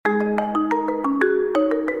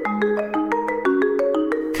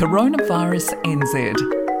Coronavirus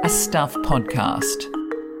NZ, a Stuff podcast.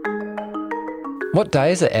 What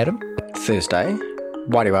day is it, Adam? Thursday.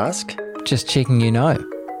 Why do you ask? Just checking you know.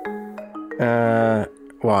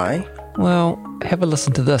 Why? Well, have a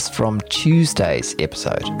listen to this from Tuesday's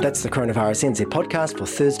episode. That's the Coronavirus NZ podcast for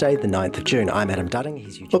Thursday, the 9th of June. I'm Adam Dudding.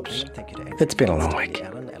 He's Eugene. Oops. Thank you to Adam. It's been a long week.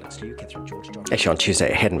 Actually, on Tuesday,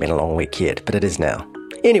 it hadn't been a long week yet, but it is now.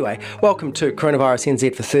 Anyway, welcome to Coronavirus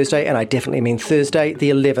NZ for Thursday, and I definitely mean Thursday,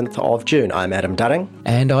 the 11th of June. I'm Adam Dudding.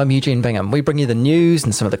 And I'm Eugene Bingham. We bring you the news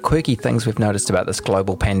and some of the quirky things we've noticed about this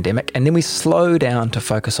global pandemic, and then we slow down to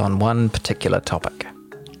focus on one particular topic.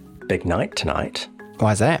 Big night tonight.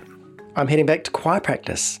 Why's that? I'm heading back to choir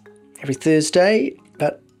practice every Thursday,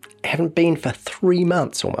 but haven't been for 3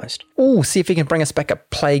 months almost. Oh, see if you can bring us back a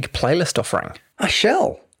Plague playlist offering. I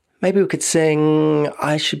shall. Maybe we could sing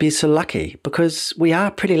I Should Be So Lucky, because we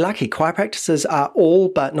are pretty lucky. Choir practices are all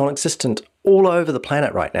but non-existent all over the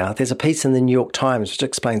planet right now. There's a piece in the New York Times which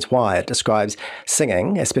explains why. It describes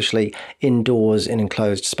singing, especially indoors in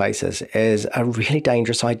enclosed spaces, as a really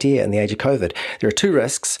dangerous idea in the age of COVID. There are two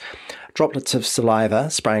risks. Droplets of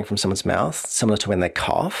saliva spraying from someone's mouth, similar to when they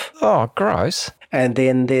cough. Oh, gross. And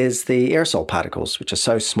then there's the aerosol particles, which are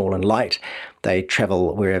so small and light, they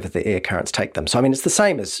travel wherever the air currents take them. So, I mean, it's the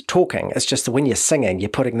same as talking. It's just that when you're singing, you're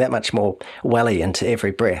putting that much more welly into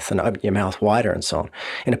every breath and open your mouth wider and so on.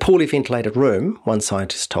 In a poorly ventilated room, one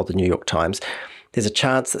scientist told the New York Times, there's a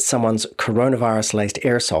chance that someone's coronavirus-laced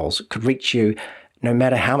aerosols could reach you no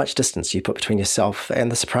matter how much distance you put between yourself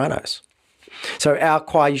and the sopranos. So our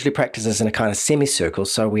choir usually practices in a kind of semicircle,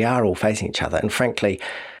 so we are all facing each other. And frankly,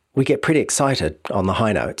 we get pretty excited on the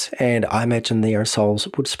high notes, and I imagine the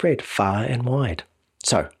aerosols would spread far and wide.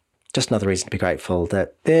 So, just another reason to be grateful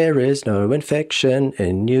that there is no infection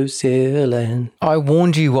in New Zealand. I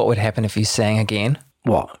warned you what would happen if you sang again.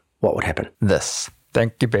 What? What would happen? This.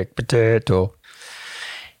 Thank you, baked potato.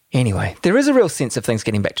 Anyway, there is a real sense of things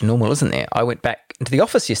getting back to normal, isn't there? I went back into the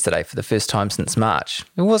office yesterday for the first time since March.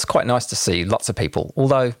 It was quite nice to see lots of people,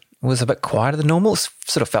 although it was a bit quieter than normal. It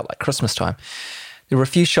sort of felt like Christmas time. There were a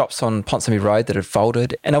few shops on Ponsonby Road that had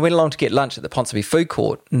folded, and I went along to get lunch at the Ponsonby Food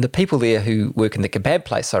Court, and the people there who work in the kebab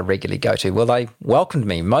place I regularly go to, well, they welcomed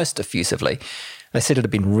me most effusively. They said it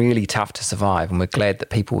had been really tough to survive, and were glad that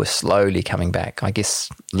people were slowly coming back. I guess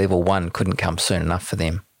level 1 couldn't come soon enough for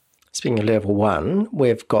them. Speaking of level 1,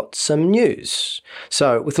 we've got some news.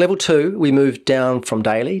 So with level 2, we moved down from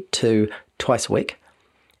daily to twice a week.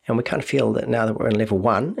 And we kind of feel that now that we're in level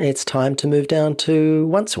 1, it's time to move down to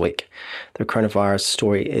once a week. The coronavirus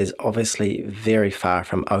story is obviously very far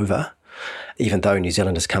from over, even though New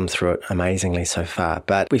Zealand has come through it amazingly so far.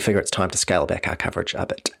 But we figure it's time to scale back our coverage a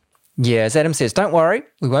bit. Yeah, as Adam says, don't worry.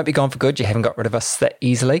 We won't be gone for good. You haven't got rid of us that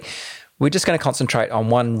easily. We're just going to concentrate on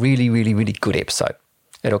one really, really, really good episode.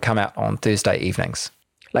 It'll come out on Thursday evenings.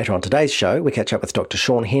 Later on today's show, we catch up with Dr.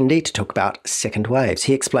 Sean Hendy to talk about second waves.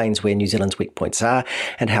 He explains where New Zealand's weak points are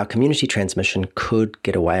and how community transmission could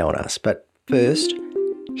get away on us. But first,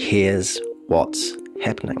 here's what's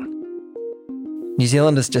happening. New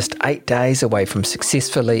Zealand is just 8 days away from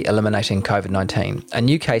successfully eliminating COVID-19. A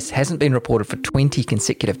new case hasn't been reported for 20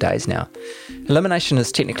 consecutive days now. Elimination is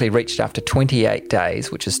technically reached after 28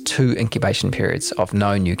 days, which is 2 incubation periods of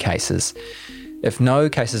no new cases. If no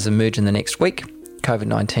cases emerge in the next week,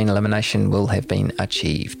 COVID-19 elimination will have been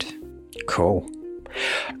achieved. Cool.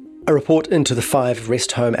 A report into the 5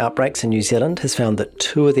 rest home outbreaks in New Zealand has found that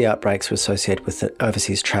 2 of the outbreaks were associated with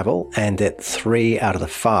overseas travel and that 3 out of the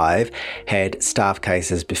 5 had staff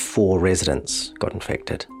cases before residents got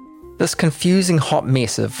infected. This confusing hot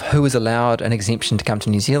mess of who is allowed an exemption to come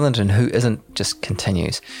to New Zealand and who isn't just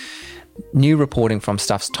continues. New reporting from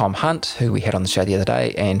Stuff's Tom Hunt, who we had on the show the other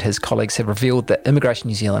day, and his colleagues have revealed that Immigration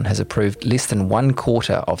New Zealand has approved less than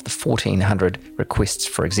 1/4 of the 1,400 requests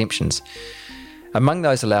for exemptions. Among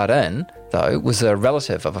those allowed in, though, was a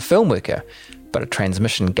relative of a film worker, but a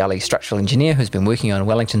transmission gully structural engineer who's been working on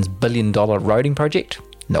Wellington's $1 billion roading project?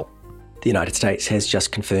 Nope. The United States has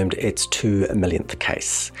just confirmed its 2 millionth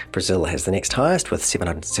case. Brazil has the next highest with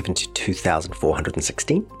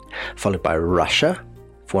 772,416, followed by Russia,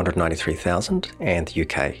 493,000, and the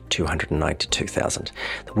UK, 292,000.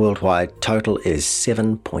 The worldwide total is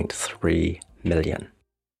 7.3 million.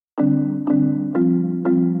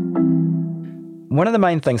 One of the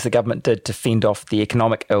main things the government did to fend off the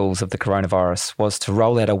economic ills of the coronavirus was to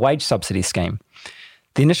roll out a wage subsidy scheme.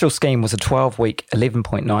 The initial scheme was a 12-week,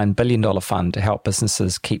 $11.9 billion fund to help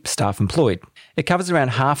businesses keep staff employed. It covers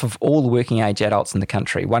around half of all working-age adults in the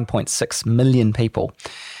country, 1.6 million people.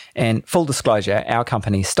 And full disclosure, our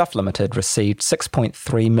company, Stuff Limited, received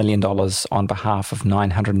 $6.3 million on behalf of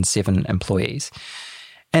 907 employees.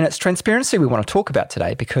 And it's transparency we want to talk about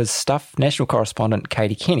today because Stuff national correspondent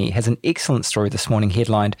Katie Kenny has an excellent story this morning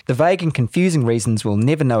headlined, "The Vague and Confusing Reasons We'll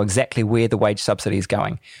Never Know Exactly Where the Wage Subsidy is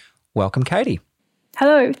Going." Welcome, Katie.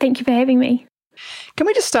 Hello, thank you for having me. Can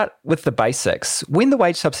we just start with the basics? When the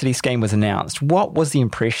wage subsidy scheme was announced, what was the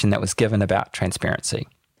impression that was given about transparency?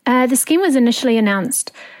 The scheme was initially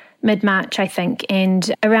announced mid-March, I think,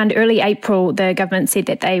 and around early April, the government said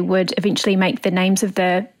that they would eventually make the names of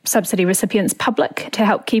the subsidy recipients public to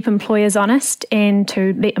help keep employers honest and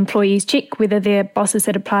to let employees check whether their bosses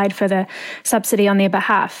had applied for the subsidy on their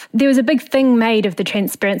behalf. There was a big thing made of the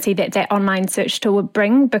transparency that that online search tool would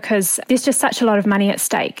bring because there's just such a lot of money at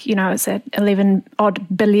stake. You know, it's a $11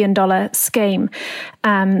 billion scheme.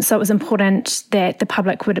 So it was important that the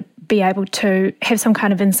public would be able to have some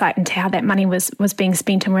kind of insight into how that money was being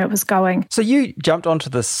spent and where it was going. So you jumped onto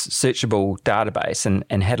this searchable database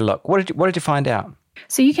and had a look. What did you find out?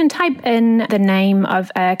 So you can type in the name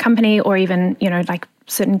of a company or even, like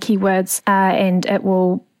certain keywords, and it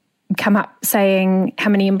will come up saying how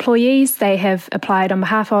many employees they have applied on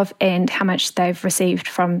behalf of and how much they've received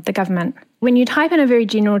from the government. When you type in a very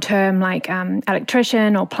general term like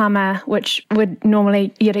electrician or plumber, which would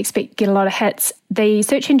normally you'd expect get a lot of hits, the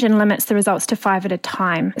search engine limits the results to 5 at a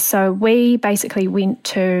time. So we basically went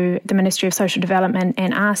to the Ministry of Social Development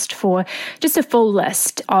and asked for just a full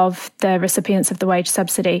list of the recipients of the wage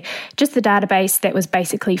subsidy, just the database that was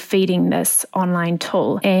basically feeding this online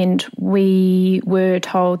tool. And we were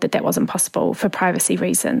told that that wasn't possible for privacy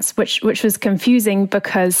reasons, which was confusing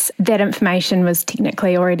because that information was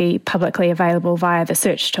technically already publicly available via the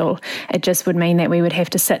search tool. It just would mean that we would have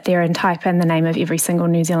to sit there and type in the name of every single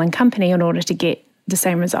New Zealand company in order to get the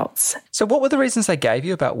same results. So what were the reasons they gave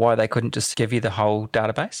you about why they couldn't just give you the whole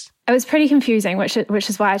database? It was pretty confusing, which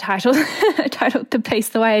is why I titled the piece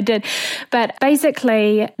the way I did. But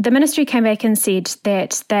basically, the ministry came back and said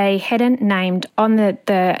that they hadn't named on the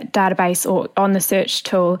database or on the search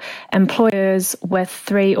tool employers with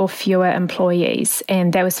 3 or fewer employees,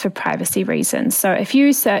 and that was for privacy reasons. So if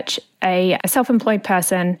you search a self-employed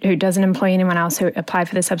person who doesn't employ anyone else who applied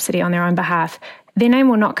for the subsidy on their own behalf, their name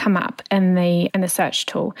will not come up in the search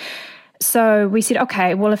tool. So we said,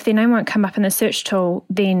 okay, well, if their name won't come up in the search tool,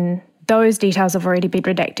 then those details have already been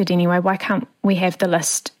redacted anyway. Why can't we have the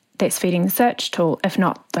list that's feeding the search tool, if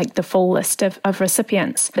not like the full list of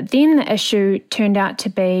recipients? But then the issue turned out to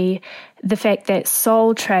be the fact that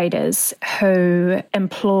sole traders who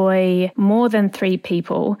employ more than 3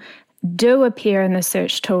 people do appear in the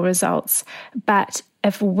search tool results. But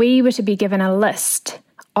if we were to be given a list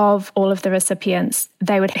of all of the recipients,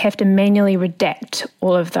 they would have to manually redact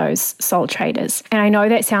all of those sole traders. And I know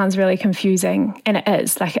that sounds really confusing, and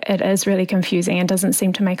it is really confusing and doesn't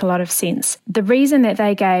seem to make a lot of sense. The reason that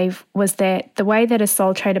they gave was that the way that a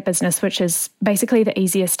sole trader business, which is basically the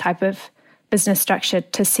easiest type of business structure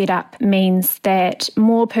to set up, means that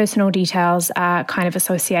more personal details are kind of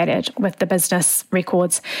associated with the business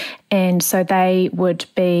records. And so they would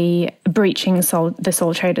be breaching the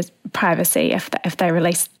sole trader's privacy if they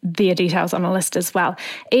release their details on a list as well.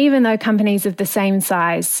 Even though companies of the same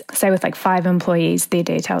size, say with like 5 employees, their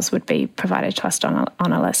details would be provided to us on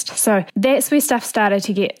a list. So that's where stuff started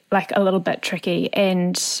to get like a little bit tricky.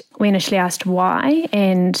 And we initially asked why,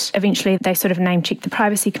 and eventually they sort of name-checked the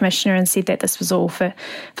Privacy Commissioner and said that this was all for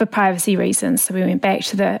privacy reasons. So we went back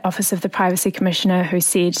to the Office of the Privacy Commissioner, who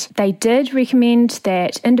said they did recommend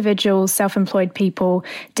that individuals, self-employed people,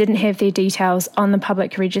 didn't have their details on the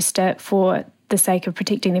public register for the sake of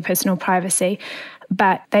protecting their personal privacy,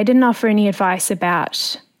 but they didn't offer any advice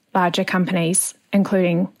about larger companies,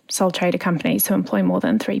 including sole trader companies who employ more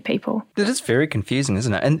than 3 people. It is very confusing,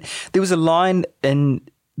 isn't it? And there was a line in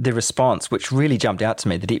the response which really jumped out to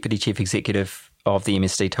me. The Deputy Chief Executive of the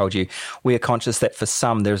MSD told you, "We are conscious that for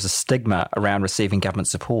some there is a stigma around receiving government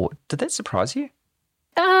support." Did that surprise you?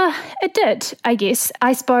 It did, I guess.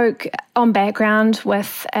 I spoke on background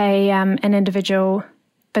with an individual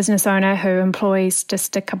business owner who employs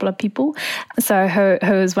just a couple of people. So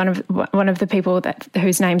who is one of the people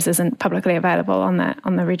whose names isn't publicly available on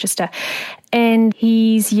the register. And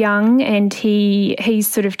he's young, and he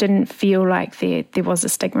sort of didn't feel like there was a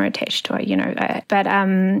stigma attached to it, But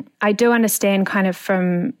I do understand kind of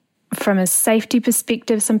from a safety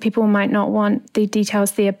perspective, some people might not want the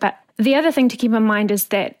details there. But the other thing to keep in mind is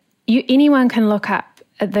that anyone can look up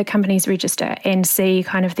the company's register and see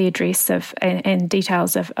kind of the address and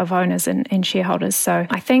details of owners and shareholders. So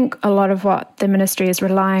I think a lot of what the ministry is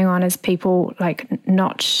relying on is people like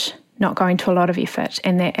not going to a lot of effort,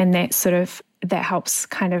 and that sort of that helps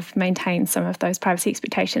kind of maintain some of those privacy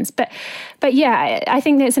expectations. But yeah, I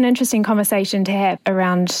think that's an interesting conversation to have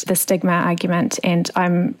around the stigma argument, and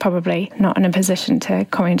I'm probably not in a position to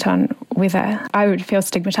comment on whether I would feel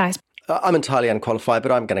stigmatised. I'm entirely unqualified,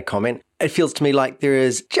 but I'm going to comment. It feels to me like there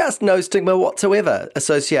is just no stigma whatsoever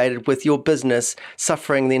associated with your business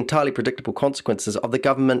suffering the entirely predictable consequences of the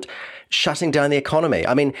government shutting down the economy.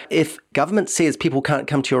 I mean, if government says people can't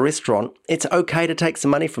come to your restaurant, it's okay to take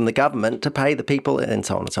some money from the government to pay the people and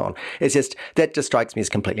so on and so on. That just strikes me as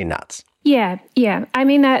completely nuts. Yeah. I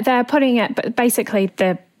mean, they're putting it, but basically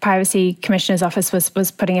the Privacy Commissioner's Office was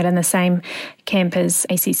putting it in the same camp as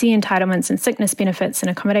ACC entitlements and sickness benefits and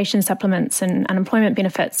accommodation supplements and unemployment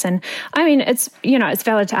benefits. And I mean, it's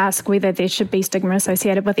valid to ask whether there should be stigma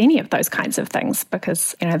associated with any of those kinds of things,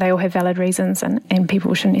 because, they all have valid reasons and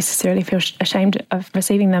people shouldn't necessarily feel ashamed of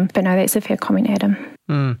receiving them. But no, that's a fair comment, Adam.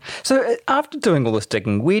 So after doing all this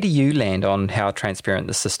digging, where do you land on how transparent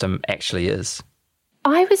the system actually is?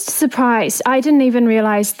 I was surprised. I didn't even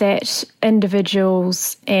realise that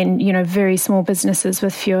individuals and, very small businesses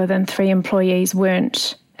with fewer than 3 employees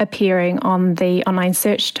weren't appearing on the online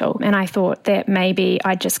search tool. And I thought that maybe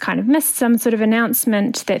I just kind of missed some sort of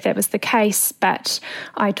announcement that was the case. But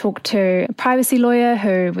I talked to a privacy lawyer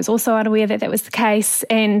who was also unaware that was the case,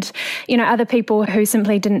 and, other people who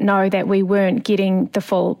simply didn't know that we weren't getting the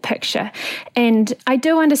full picture. And I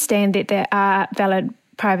do understand that there are valid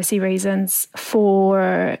privacy reasons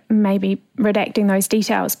for maybe redacting those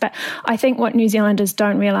details. But I think what New Zealanders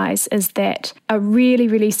don't realise is that a really,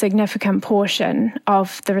 really significant portion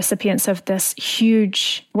of the recipients of this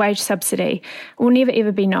huge wage subsidy will never,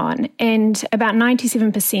 ever be known. And about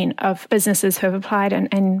 97% of businesses who have applied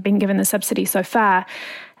and been given the subsidy so far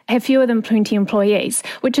have fewer than 20 employees,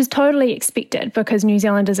 which is totally expected because New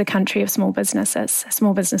Zealand is a country of small businesses.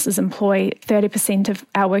 Small businesses employ 30% of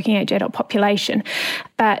our working age adult population.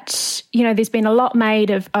 But, there's been a lot made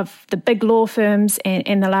of the big law firms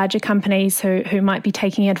and the larger companies who might be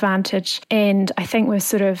taking advantage. And I think we've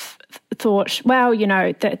sort of thought, well,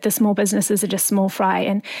 the small businesses are just small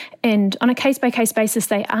fry. And on a case-by-case basis,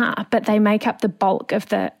 they are, but they make up the bulk of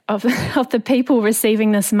the people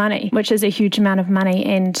receiving this money, which is a huge amount of money.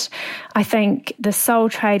 And I think the sole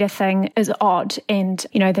trader thing is odd. And,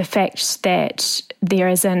 the fact that there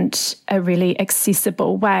isn't a really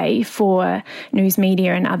accessible way for news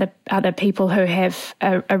media and other people who have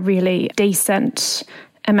a really decent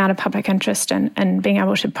amount of public interest in being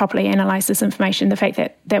able to properly analyse this information. The fact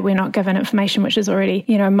that we're not given information which is already,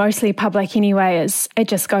 mostly public anyway, it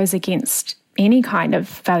just goes against any kind of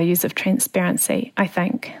values of transparency, I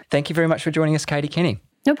think. Thank you very much for joining us, Katie Kenny.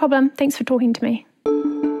 No problem. Thanks for talking to me.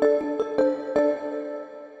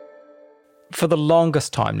 For the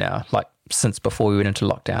longest time now, since before we went into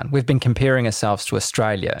lockdown, we've been comparing ourselves to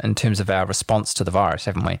Australia in terms of our response to the virus,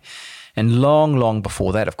 haven't we? And long, long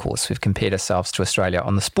before that, of course, we've compared ourselves to Australia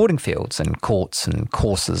on the sporting fields and courts and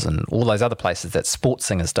courses and all those other places that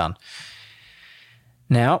Sportsing has done.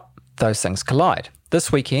 Now, those things collide.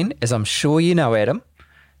 This weekend, as I'm sure you know, Adam,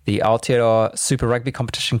 the Aotearoa Super Rugby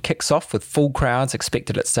competition kicks off with full crowds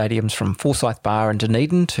expected at stadiums from Forsyth Bar in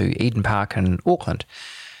Dunedin to Eden Park in Auckland.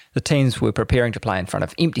 The teams were preparing to play in front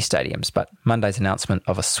of empty stadiums, but Monday's announcement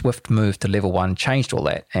of a swift move to level 1 changed all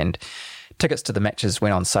that, and tickets to the matches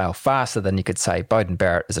went on sale faster than you could say Beauden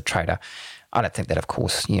Barrett is a traitor. I don't think that, of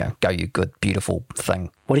course, go you good, beautiful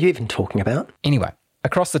thing. What are you even talking about? Anyway,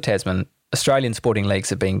 across the Tasman, Australian sporting leagues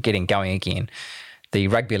have been getting going again. The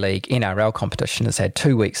Rugby League NRL competition has had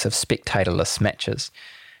 2 weeks of spectatorless matches.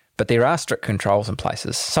 But there are strict controls in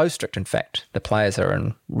places, so strict in fact, the players are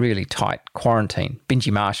in really tight quarantine.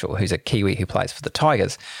 Benji Marshall, who's a Kiwi who plays for the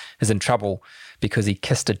Tigers, is in trouble because he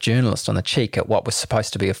kissed a journalist on the cheek at what was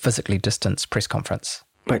supposed to be a physically distanced press conference.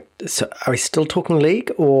 Wait, so are we still talking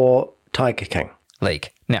league or Tiger King?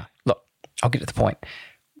 League. Now, look, I'll get to the point.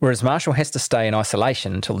 Whereas Marshall has to stay in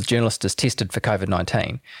isolation until the journalist is tested for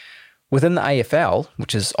COVID-19, within the AFL,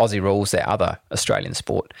 which is Aussie Rules, their other Australian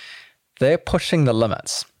sport, they're pushing the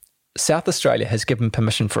limits. South Australia has given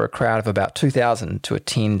permission for a crowd of about 2,000 to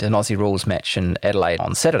attend an Aussie Rules match in Adelaide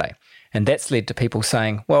on Saturday. And that's led to people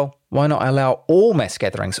saying, well, why not allow all mass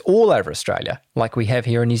gatherings all over Australia, like we have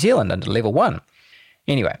here in New Zealand under level 1?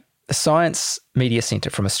 Anyway, the Science Media Centre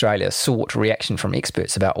from Australia sought reaction from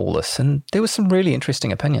experts about all this, and there were some really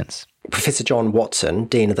interesting opinions. Professor John Watson,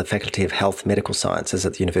 Dean of the Faculty of Health Medical Sciences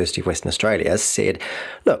at the University of Western Australia, said,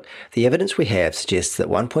 look, the evidence we have suggests that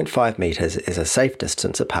 1.5 metres is a safe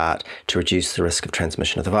distance apart to reduce the risk of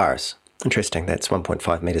transmission of the virus. Interesting. That's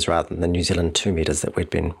 1.5 metres rather than the New Zealand 2 metres that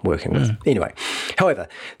we'd been working with. Anyway, however,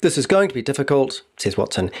 this is going to be difficult, says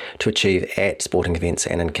Watson, to achieve at sporting events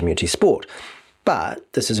and in community sport.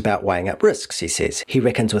 But this is about weighing up risks, he says. He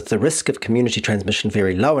reckons with the risk of community transmission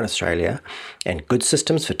very low in Australia and good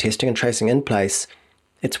systems for testing and tracing in place,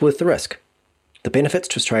 it's worth the risk. The benefits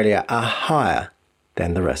to Australia are higher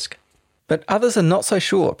than the risk. But others are not so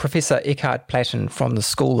sure. Professor Eckhard Platten from the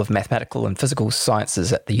School of Mathematical and Physical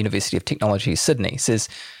Sciences at the University of Technology, Sydney, says,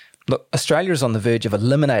 look, Australia is on the verge of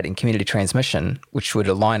eliminating community transmission, which would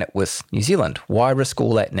align it with New Zealand. Why risk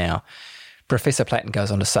all that now? Professor Platten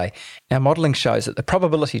goes on to say, our modelling shows that the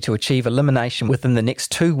probability to achieve elimination within the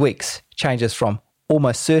next 2 weeks changes from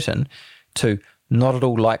almost certain to not at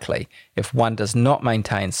all likely if one does not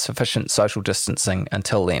maintain sufficient social distancing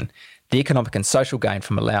until then. The economic and social gain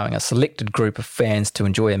from allowing a selected group of fans to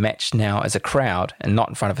enjoy a match now as a crowd and not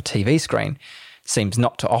in front of a TV screen seems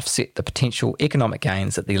not to offset the potential economic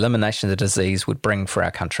gains that the elimination of the disease would bring for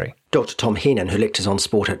our country. Dr. Tom Heenan, who lectures on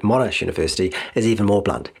sport at Monash University, is even more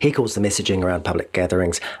blunt. He calls the messaging around public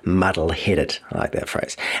gatherings muddle-headed. I like that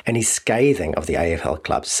phrase. And he's scathing of the AFL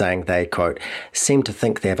clubs, saying they, quote, seem to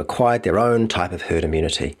think they have acquired their own type of herd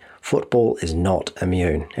immunity. Football is not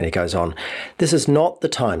immune. And he goes on, this is not the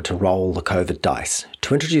time to roll the COVID dice.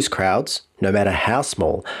 To introduce crowds, no matter how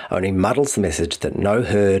small, only muddles the message that no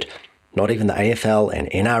herd, not even the AFL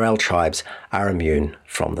and NRL tribes, are immune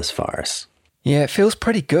from this virus. Yeah, it feels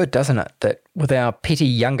pretty good, doesn't it, that with our petty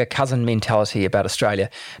younger cousin mentality about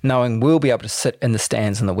Australia, knowing we'll be able to sit in the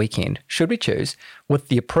stands on the weekend, should we choose, with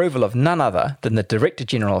the approval of none other than the Director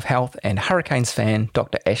General of Health and Hurricanes fan,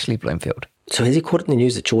 Dr. Ashley Bloomfield. So has he caught it in the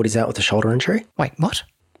news that Geordie's out with a shoulder injury? Wait, what?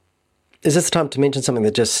 Is this the time to mention something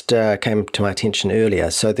that just came to my attention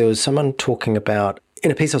earlier? So there was someone talking about,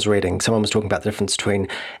 in a piece I was reading, someone was talking about the difference between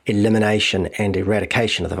elimination and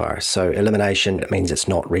eradication of the virus. So elimination means it's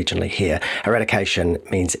not regionally here. Eradication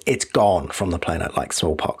means it's gone from the planet, like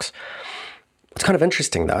smallpox. What's kind of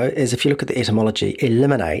interesting, though, is if you look at the etymology,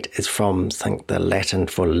 eliminate is from, I think, the Latin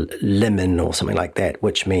for limen or something like that,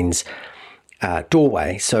 which means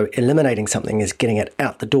doorway. So eliminating something is getting it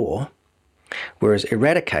out the door. Whereas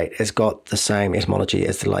eradicate has got the same etymology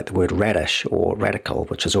as the word radish or radical,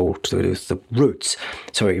 which is all to do with the roots.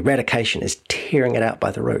 So eradication is tearing it out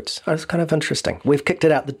by the roots. It's kind of interesting. We've kicked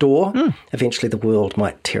it out the door. Eventually the world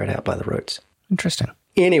might tear it out by the roots. Interesting.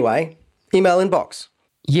 Anyway, email inbox.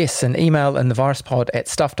 Yes, an email in the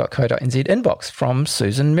viruspod@stuff.co.nz inbox from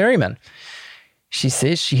Susan Merriman. She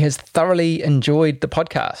says she has thoroughly enjoyed the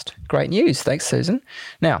podcast. Great news. Thanks, Susan.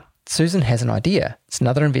 Now, Susan has an idea. It's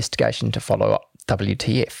another investigation to follow up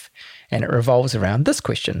WTF, and it revolves around this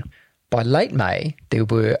question. By late May, there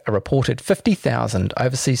were a reported 50,000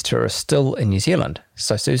 overseas tourists still in New Zealand.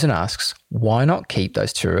 So Susan asks, why not keep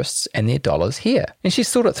those tourists and their dollars here? And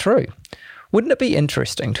she's thought it through. Wouldn't it be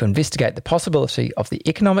interesting to investigate the possibility of the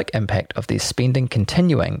economic impact of their spending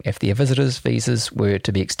continuing if their visitors' visas were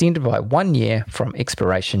to be extended by 1 year from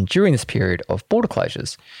expiration during this period of border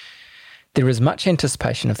closures? There is much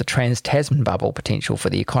anticipation of the trans-Tasman bubble potential for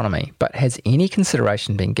the economy, but has any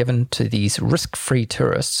consideration been given to these risk-free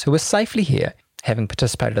tourists who are safely here, having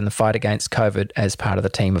participated in the fight against COVID as part of the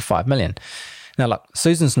team of 5 million? Now look,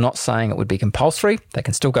 Susan's not saying it would be compulsory. They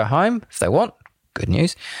can still go home if they want. Good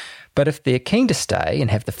news. But if they're keen to stay and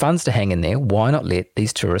have the funds to hang in there, why not let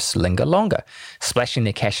these tourists linger longer, splashing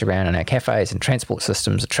their cash around in our cafes and transport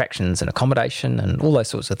systems, attractions and accommodation and all those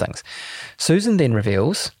sorts of things? Susan then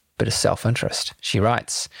reveals bit of self-interest. She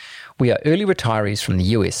writes, we are early retirees from the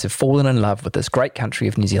US who've fallen in love with this great country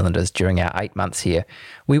of New Zealanders during our 8 months here.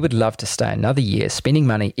 We would love to stay another year, spending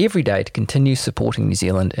money every day to continue supporting New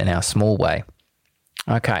Zealand in our small way.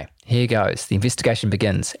 Okay, here goes. The investigation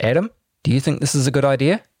begins. Adam, do you think this is a good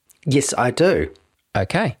idea? Yes, I do.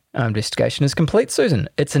 Okay, our investigation is complete, Susan.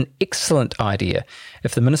 It's an excellent idea.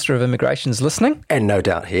 If the Minister of Immigration is listening, and no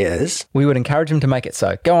doubt he is, we would encourage him to make it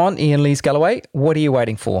so. Go on, Ian Lees-Galloway. What are you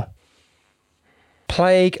waiting for?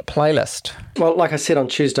 Plague playlist. Well, like I said on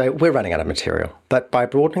Tuesday, we're running out of material. But by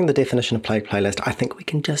broadening the definition of plague playlist, I think we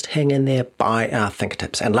can just hang in there by our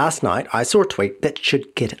fingertips. And last night, I saw a tweet that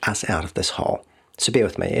should get us out of this hole. So bear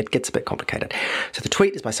with me, it gets a bit complicated. So the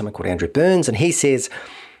tweet is by someone called Andrew Burns, and he says,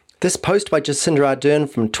 this post by Jacinda Ardern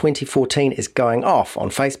from 2014 is going off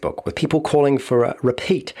on Facebook, with people calling for a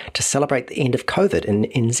repeat to celebrate the end of COVID in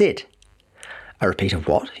NZ. A repeat of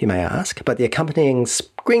what, you may ask? But the accompanying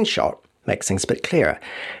screenshot makes things a bit clearer.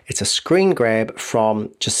 It's a screen grab from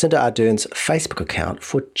Jacinda Ardern's Facebook account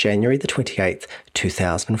for January the 28th,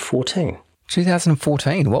 2014.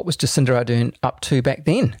 2014. What was Jacinda Ardern up to back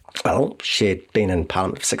then? Well, she'd been in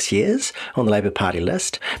Parliament for 6 years on the Labour Party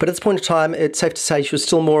list. But at this point in time, it's safe to say she was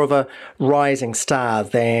still more of a rising star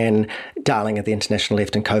than darling of the international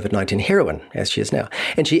left and COVID-19 heroine, as she is now.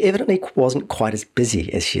 And she evidently wasn't quite as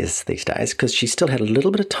busy as she is these days, because she still had a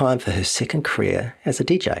little bit of time for her second career as a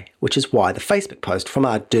DJ, which is why the Facebook post from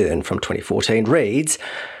Ardern from 2014 reads,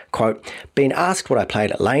 quote, "Been asked what I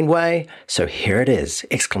played at Laneway, so here it is,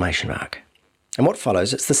 exclamation mark." And what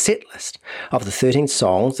follows, it's the set list of the 13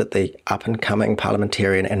 songs that the up-and-coming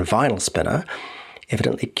parliamentarian and vinyl spinner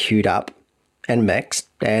evidently queued up and mixed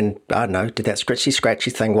and, I don't know, did that scratchy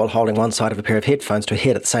thing while holding one side of a pair of headphones to her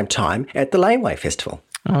head at the same time at the Laneway Festival.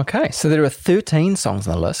 Okay, so there are 13 songs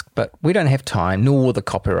on the list, but we don't have time nor the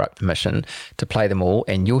copyright permission to play them all,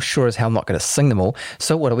 and you're sure as hell not going to sing them all,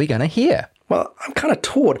 so what are we going to hear? Well, I'm kind of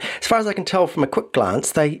torn. As far as I can tell from a quick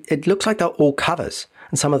glance, it looks like they're all covers,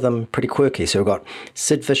 and some of them pretty quirky. So we've got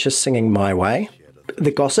Sid Vicious singing My Way,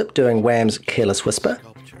 The Gossip doing Wham's Careless Whisper,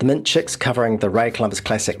 The Mint Chicks covering the Ray Columbus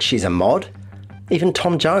classic She's a Mod, even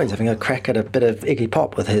Tom Jones having a crack at a bit of Iggy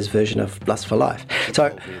Pop with his version of Lust for Life.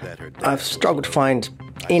 So I've struggled to find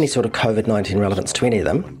any sort of COVID-19 relevance to any of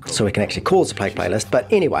them, so we can actually call this a playlist. But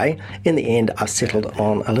anyway, in the end, I've settled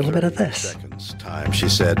on a little bit of this. Time, she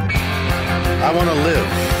said, "I want to live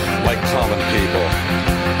like common people.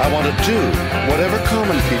 I want to do whatever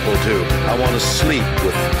common people do. I want to sleep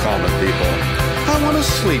with common people. I want to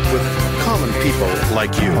sleep with common people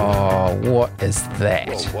like you." Oh, what is that?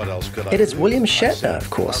 Well, what else could I It is do? William Shatner, of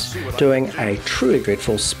course, doing a truly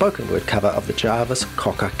dreadful spoken word cover of the Jarvis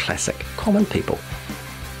Cocker classic Common People.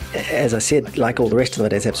 As I said, like all the rest of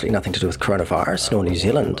it, has absolutely nothing to do with coronavirus nor New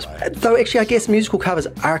Zealand. Though actually, I guess musical covers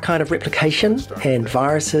are a kind of replication, and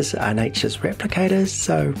viruses are nature's replicators,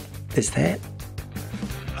 so there's that.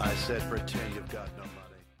 I said, pretend you've got no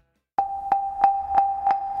money.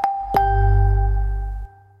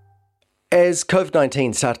 As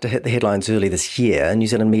COVID-19 started to hit the headlines early this year, New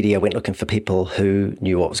Zealand media went looking for people who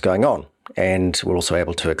knew what was going on and were also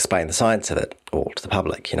able to explain the science of it all to the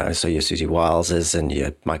public, so your Susie Wileses and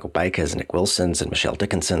your Michael Bakers and Nick Wilsons and Michelle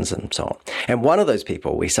Dickinsons and so on. And one of those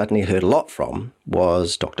people we suddenly heard a lot from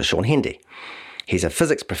was Dr. Sean Hendy. He's a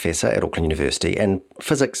physics professor at Auckland University, and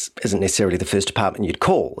physics isn't necessarily the first department you'd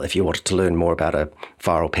call if you wanted to learn more about a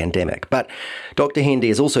viral pandemic. But Dr. Hendy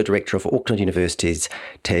is also director of Auckland University's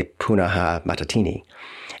Te Punaha Matatini,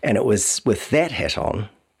 and it was with that hat on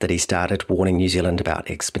that he started warning New Zealand about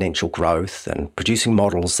exponential growth and producing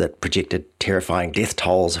models that projected terrifying death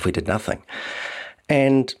tolls if we did nothing.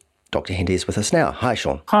 And Dr. Hendy is with us now. Hi,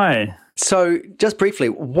 Sean. Hi. So just briefly,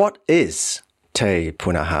 what is Te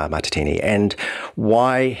Punaha Matatini, and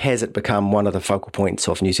why has it become one of the focal points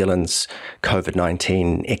of New Zealand's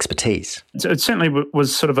COVID-19 expertise? It certainly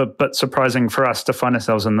was sort of a bit surprising for us to find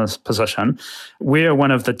ourselves in this position. We're one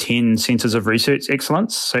of the 10 centres of research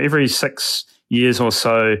excellence. So every 6 years or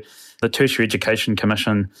so, the Tertiary Education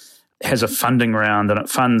Commission has a funding round, and it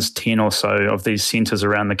funds 10 or so of these centres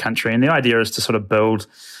around the country. And the idea is to sort of build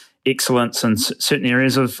excellence in certain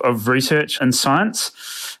areas of research and science.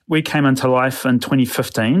 We came into life in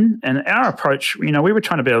 2015, and our approach, we were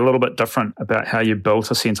trying to be a little bit different about how you built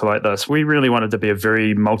a centre like this. We really wanted to be a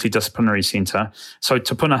very multidisciplinary centre. So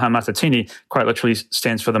Te Punaha Matatini quite literally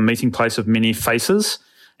stands for the meeting place of many faces.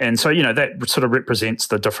 And so, that sort of represents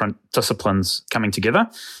the different disciplines coming together.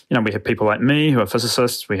 We have people like me who are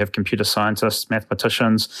physicists, we have computer scientists,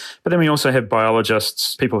 mathematicians, but then we also have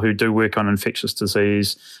biologists, people who do work on infectious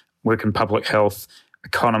disease, work in public health,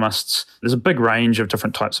 economists. There's a big range of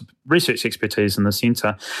different types of research expertise in the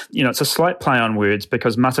centre. It's a slight play on words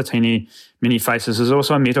because Matatini, many faces, is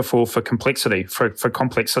also a metaphor for complexity, for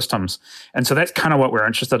complex systems. And so that's kind of what we're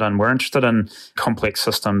interested in. We're interested in complex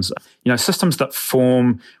systems, systems that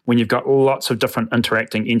form when you've got lots of different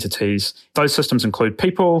interacting entities. Those systems include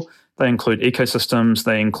people, they include ecosystems,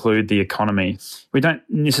 they include the economy. We don't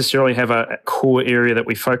necessarily have a core area that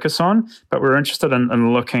we focus on, but we're interested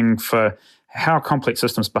in looking for how complex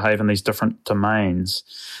systems behave in these different domains.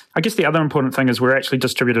 I guess the other important thing is we're actually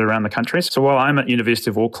distributed around the country. So while I'm at University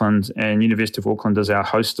of Auckland, and University of Auckland is our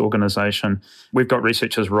host organisation, we've got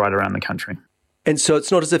researchers right around the country. And so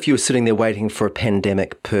it's not as if you were sitting there waiting for a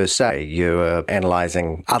pandemic per se. You were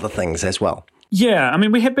analysing other things as well. Yeah,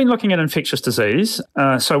 we have been looking at infectious disease.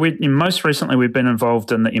 So most recently we've been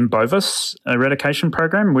involved in the M. bovis eradication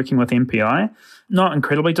program, working with MPI. Not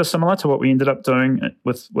incredibly dissimilar to what we ended up doing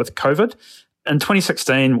with COVID. In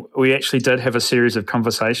 2016, we actually did have a series of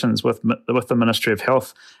conversations with the Ministry of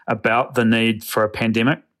Health about the need for a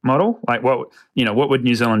pandemic model? Like what would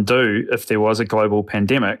New Zealand do if there was a global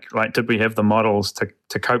pandemic? Like, did we have the models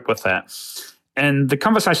to cope with that? And the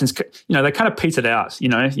conversations, they kind of petered out.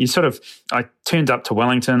 I turned up to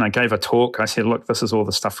Wellington, I gave a talk, I said, look, this is all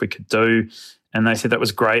the stuff we could do. And they said, that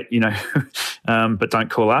was great, but don't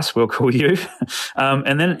call us, we'll call you.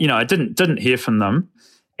 And then, I didn't hear from them.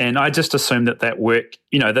 And I just assumed that work,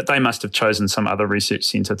 that they must have chosen some other research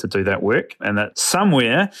centre to do that work, and that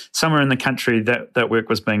somewhere in the country that work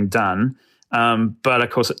was being done. But of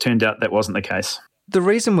course, it turned out that wasn't the case. The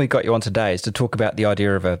reason we got you on today is to talk about the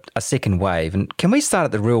idea of a second wave. And can we start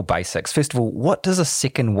at the real basics? First of all, what does a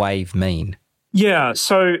second wave mean? Yeah,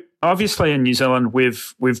 so obviously in New Zealand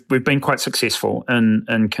we've been quite successful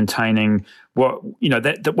in containing what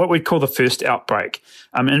we call the first outbreak,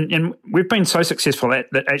 and we've been so successful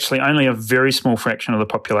that actually only a very small fraction of the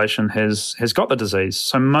population has got the disease.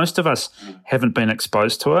 So most of us haven't been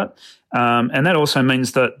exposed to it, and that also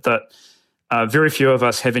means that very few of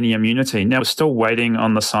us have any immunity. Now we're still waiting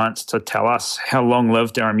on the science to tell us how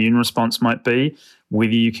long-lived our immune response might be,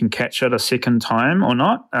 whether you can catch it a second time or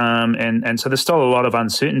not, and so there's still a lot of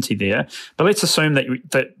uncertainty there. But let's assume that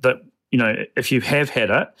if you have had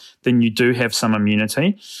it, then you do have some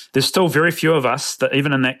immunity. There's still very few of us that,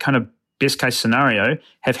 even in that kind of best case scenario,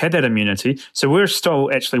 have had that immunity. So we're still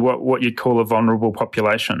actually what you'd call a vulnerable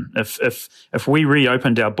population. If we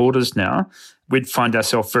reopened our borders now, we'd find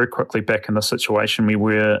ourselves very quickly back in the situation we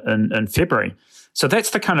were in February. So that's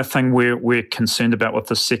the kind of thing we're concerned about with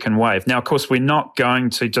the second wave. Now, of course, we're not going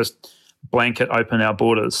to just blanket open our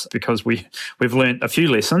borders, because we've learned a few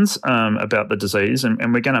lessons about the disease,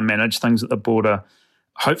 and we're going to manage things at the border,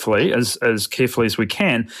 hopefully, as carefully as we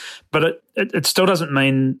can. But it still doesn't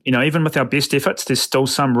mean, even with our best efforts, there's still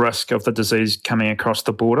some risk of the disease coming across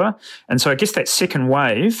the border. And so I guess that second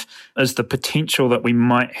wave is the potential that we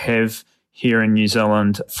might have here in New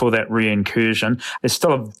Zealand for that reincursion. There's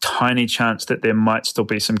still a tiny chance that there might still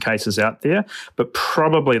be some cases out there, but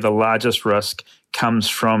probably the largest risk comes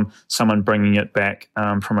from someone bringing it back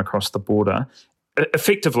from across the border.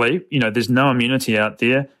 Effectively, there's no immunity out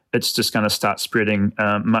there. It's just going to start spreading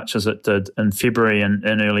much as it did in February and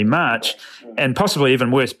early March, and possibly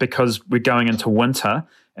even worse because we're going into winter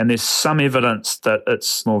and there's some evidence that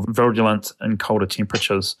it's more virulent in colder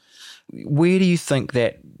temperatures. Where do you think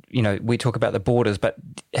that, we talk about the borders, but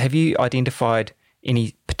have you identified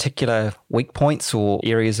any particular weak points or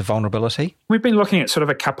areas of vulnerability? We've been looking at sort of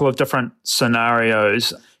a couple of different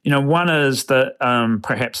scenarios. One is that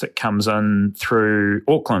perhaps it comes in through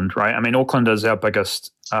Auckland, right? I mean, Auckland is our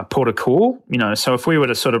biggest port of call, so if we were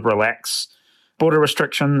to sort of relax border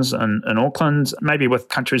restrictions in Auckland, maybe with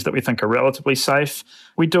countries that we think are relatively safe.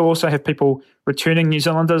 We do also have people returning New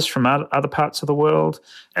Zealanders from other parts of the world.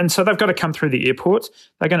 And so they've got to come through the airport.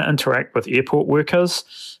 They're going to interact with airport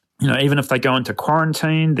workers. Even if they go into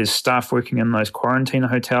quarantine, there's staff working in those quarantine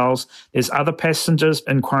hotels. There's other passengers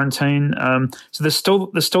in quarantine. So there's still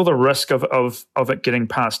the risk of it getting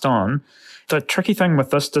passed on. The tricky thing with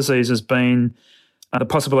this disease has been the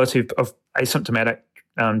possibility of asymptomatic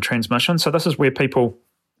transmission. So this is where people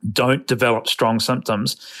don't develop strong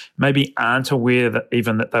symptoms, maybe aren't aware that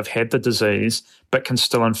they've had the disease, but can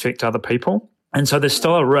still infect other people. And so there's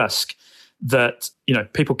still a risk that,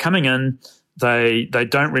 people coming in, they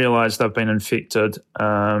don't realise they've been infected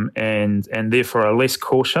and therefore are less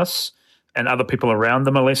cautious, and other people around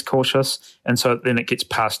them are less cautious. And so then it gets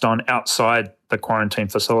passed on outside the quarantine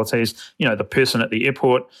facilities. The person at the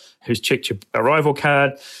airport who's checked your arrival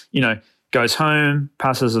card, goes home,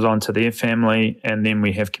 passes it on to their family, and then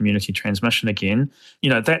we have community transmission again.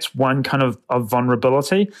 That's one kind of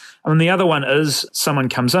vulnerability. And the other one is someone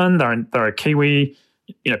comes in, they're a Kiwi,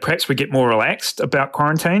 perhaps we get more relaxed about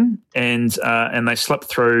quarantine and they slip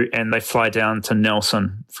through and they fly down to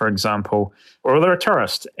Nelson, for example, or they're a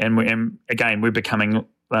tourist. And we're becoming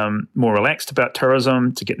more relaxed about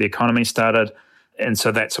tourism to get the economy started. And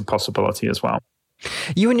so that's a possibility as well.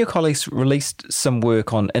 You and your colleagues released some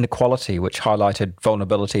work on inequality, which highlighted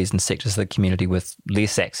vulnerabilities in sectors of the community with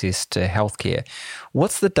less access to healthcare.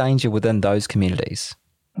 What's the danger within those communities?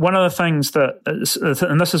 One of the things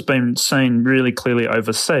and this has been seen really clearly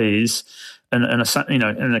overseas in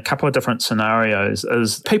a couple of different scenarios,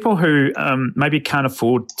 is people who maybe can't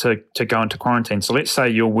afford to go into quarantine. So let's say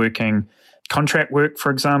you're working contract work,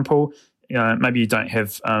 for example. Maybe you don't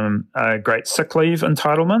have a great sick leave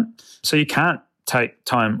entitlement, so you can't take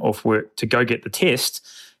time off work to go get the test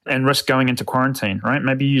and risk going into quarantine, right?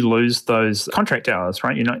 Maybe you lose those contract hours,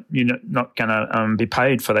 right? You're not going to be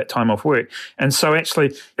paid for that time off work. And so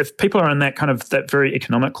actually, if people are in that very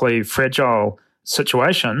economically fragile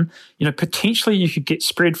situation, potentially you could get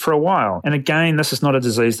spread for a while. And again, this is not a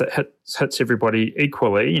disease that hits everybody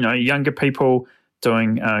equally. Younger people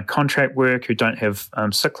doing contract work who don't have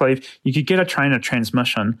sick leave, you could get a train of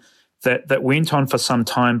transmission that went on for some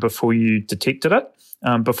time before you detected it,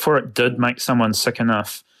 before it did make someone sick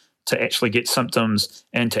enough to actually get symptoms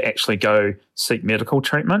and to actually go seek medical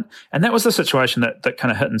treatment. And that was the situation that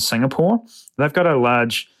kind of hit in Singapore. They've got a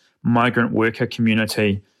large migrant worker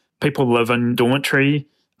community. People live in dormitory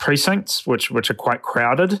precincts, which are quite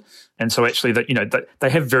crowded. And so actually they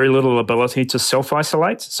have very little ability to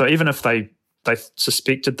self-isolate. So even if they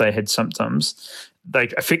suspected they had symptoms, they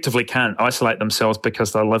effectively can't isolate themselves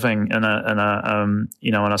because they're living in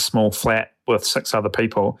a small flat with 6 other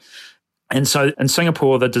people. And so in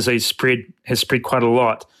Singapore, the disease has spread quite a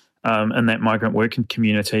lot in that migrant working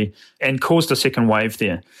community and caused a second wave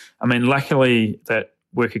there. I mean, luckily that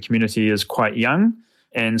worker community is quite young,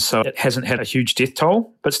 and so it hasn't had a huge death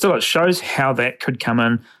toll, but still it shows how that could come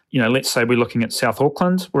in. Let's say we're looking at South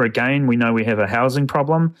Auckland, where again, we know we have a housing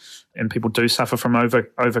problem and people do suffer from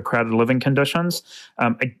overcrowded living conditions.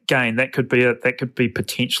 Again, that could be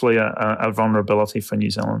potentially a vulnerability for New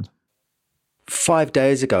Zealand. 5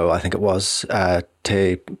 days ago, I think it was,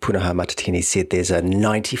 Te Pūnaha Matatini said there's a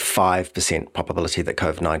 95% probability that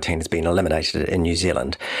COVID-19 has been eliminated in New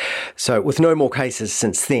Zealand. So with no more cases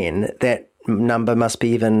since then, that number must be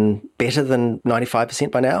even better than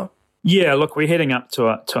 95% by now? Yeah, look, we're heading up to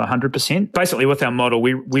 100%. Basically, with our model,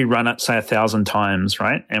 we run it, say, 1,000 times,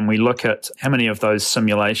 right? And we look at how many of those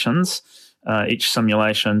simulations, each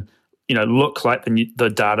simulation, look like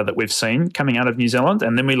the data that we've seen coming out of New Zealand.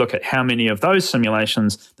 And then we look at how many of those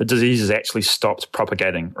simulations the disease has actually stopped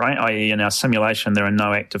propagating, right? i.e. in our simulation, there are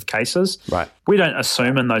no active cases. Right. We don't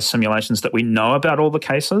assume in those simulations that we know about all the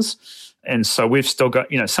cases. And so we've still got,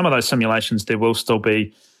 some of those simulations, there will still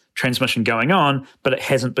be transmission going on, but it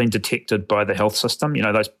hasn't been detected by the health system.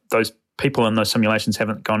 Those people in those simulations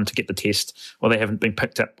haven't gone to get the test, or they haven't been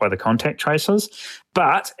picked up by the contact tracers.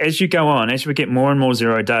 But as you go on, as we get more and more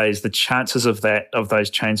 0 days, the chances of those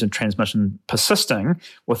chains of transmission persisting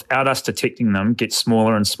without us detecting them get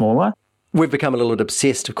smaller and smaller. We've become a little bit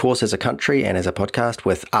obsessed, of course, as a country and as a podcast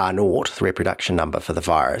with R0, the reproduction number for the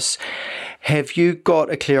virus. Have you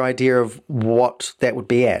got a clear idea of what that would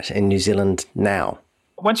be at in New Zealand now?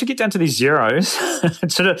 Once you get down to these zeros,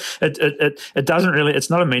 it doesn't really,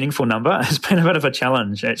 it's not a meaningful number. It's been a bit of a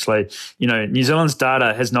challenge, actually. New Zealand's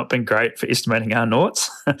data has not been great for estimating our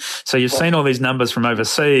noughts. So you've seen all these numbers from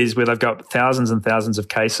overseas where they've got thousands and thousands of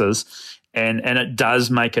cases, and it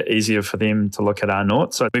does make it easier for them to look at our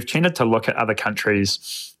noughts. So we've tended to look at other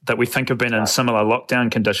countries that we think have been in similar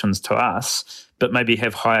lockdown conditions to us, but maybe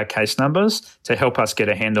have higher case numbers to help us get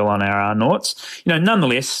a handle on our R noughts.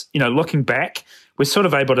 Nonetheless, looking back, we're sort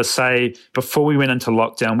of able to say before we went into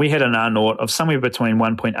lockdown, we had an R naught of somewhere between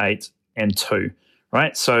 1.8 and 2,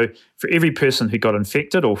 right? So for every person who got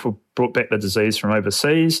infected or brought back the disease from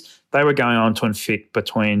overseas, they were going on to infect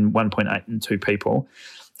between 1.8 and 2 people.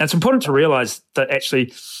 And it's important to realize that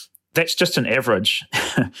actually that's just an average,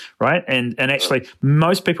 right? And actually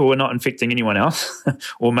most people were not infecting anyone else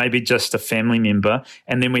or maybe just a family member.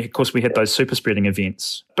 And then we had those super spreading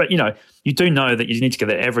events. But, you do know that you need to get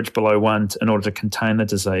the average below 1 in order to contain the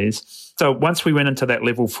disease. So once we went into that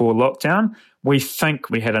level 4 lockdown, we think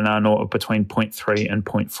we had an R naught of between 0.3 and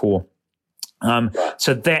 0.4.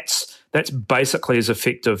 So that's basically as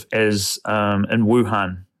effective as in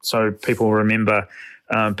Wuhan. So people remember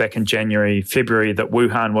back in January, February, that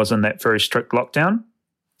Wuhan was in that very strict lockdown.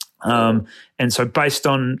 And so based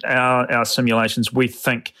on our simulations, we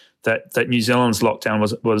think that New Zealand's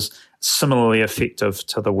lockdown was similarly effective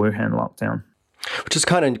to the Wuhan lockdown. Which is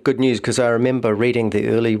kind of good news, because I remember reading the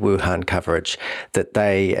early Wuhan coverage that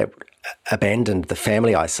they abandoned the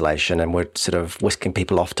family isolation and were sort of whisking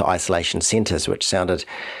people off to isolation centres, which sounded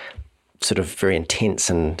sort of very intense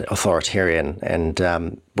and authoritarian, and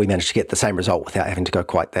we managed to get the same result without having to go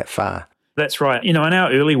quite that far. That's right. In our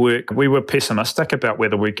early work, we were pessimistic about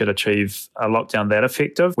whether we could achieve a lockdown that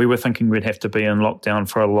effective. We were thinking we'd have to be in lockdown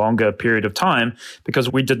for a longer period of time because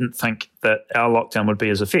we didn't think that our lockdown would be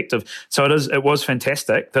as effective. So it was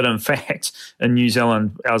fantastic that, in fact, in New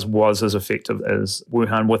Zealand, ours was as effective as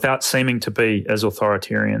Wuhan without seeming to be as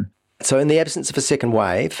authoritarian. So in the absence of a second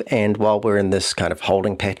wave, and while we're in this kind of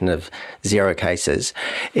holding pattern of 0 cases,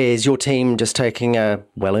 is your team just taking a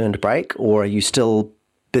well-earned break, or are you still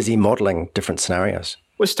busy modelling different scenarios?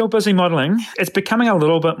 We're still busy modelling. It's becoming a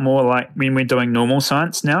little bit more like when we're doing normal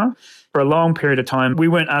science now. For a long period of time, we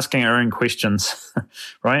weren't asking our own questions,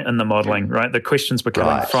 right, in the modelling, right? The questions were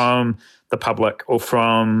coming from the public or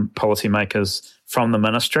from policymakers, from the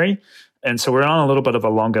ministry. And so we're on a little bit of a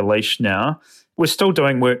longer leash now. We're still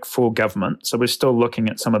doing work for government. So we're still looking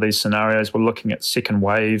at some of these scenarios. We're looking at second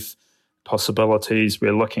wave possibilities.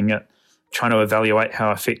 We're looking at trying to evaluate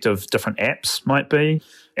how effective different apps might be,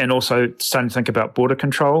 and also starting to think about border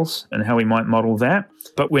controls and how we might model that.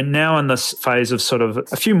 But we're now in this phase of sort of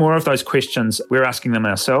a few more of those questions. We're asking them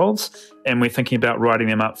ourselves, and we're thinking about writing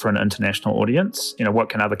them up for an international audience. What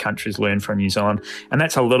can other countries learn from New Zealand? And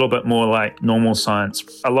that's a little bit more like normal science.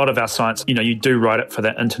 A lot of our science, you do write it for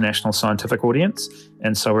that international scientific audience.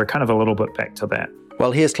 And so we're kind of a little bit back to that.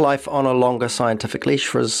 Well, here's to life on a longer scientific leash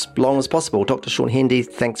for as long as possible. Dr. Sean Hendy,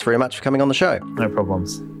 thanks very much for coming on the show. No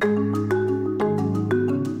problems.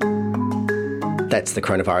 That's the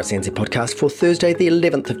Coronavirus NZ podcast for Thursday, the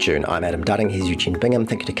 11th of June. I'm Adam Dudding. Here's Eugene Bingham.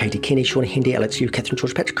 Thank you to Katie Kenny, Sean Hendy, Alex Yu, Catherine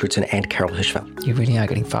George, Patrick Crutzen, and Carol Hirschfeld. You really are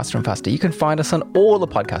getting faster and faster. You can find us on all the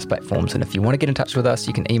podcast platforms, and if you want to get in touch with us,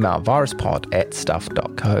 you can email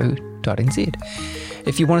viruspod@stuff.co.nz.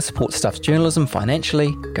 If you want to support Stuff's journalism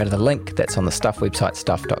financially, go to the link that's on the Stuff website,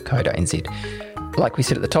 stuff.co.nz. Like we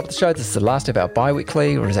said at the top of the show, this is the last of our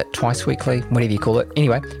bi-weekly, or is that twice weekly, whatever you call it.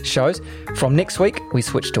 Anyway, shows. From next week, we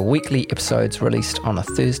switch to weekly episodes released on a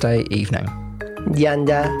Thursday evening.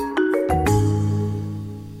 Yanda.